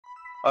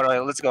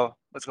Alright, let's go.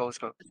 Let's go.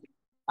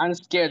 I'm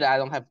scared that I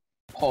don't have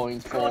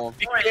points for.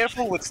 Be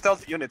careful with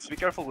stealth units. Be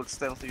careful with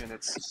stealth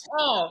units.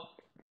 Oh.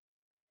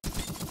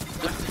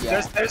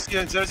 Yeah. There's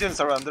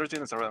units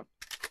around.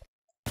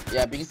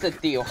 Yeah, because the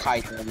deal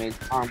height limit.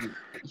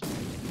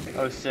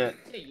 Oh shit.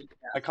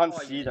 I can't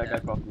see that guy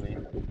properly.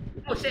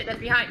 Oh shit, that's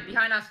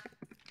behind us.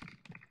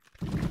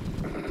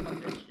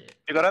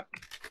 You got up?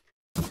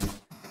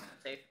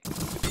 Safe.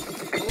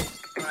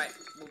 Alright,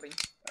 moving.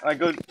 I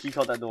go peek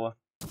out that door.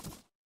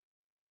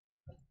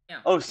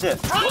 Yeah. Oh shit.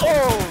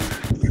 Oh,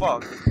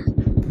 fuck.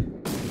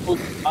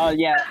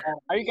 Yeah.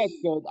 Are you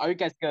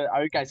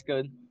guys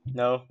good?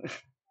 No.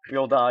 We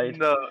all died.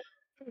 No.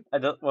 I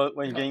don't. Well,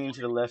 when you're getting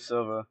into the left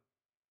server.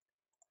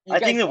 You I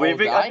think guys the wave all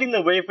break. I died? think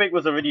the wave break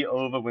was already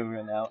over when we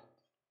went out.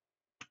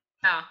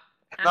 Yeah.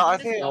 No, I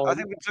think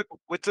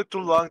we took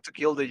too long to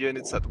kill the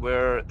units that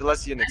were the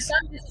last units.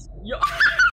 Yo.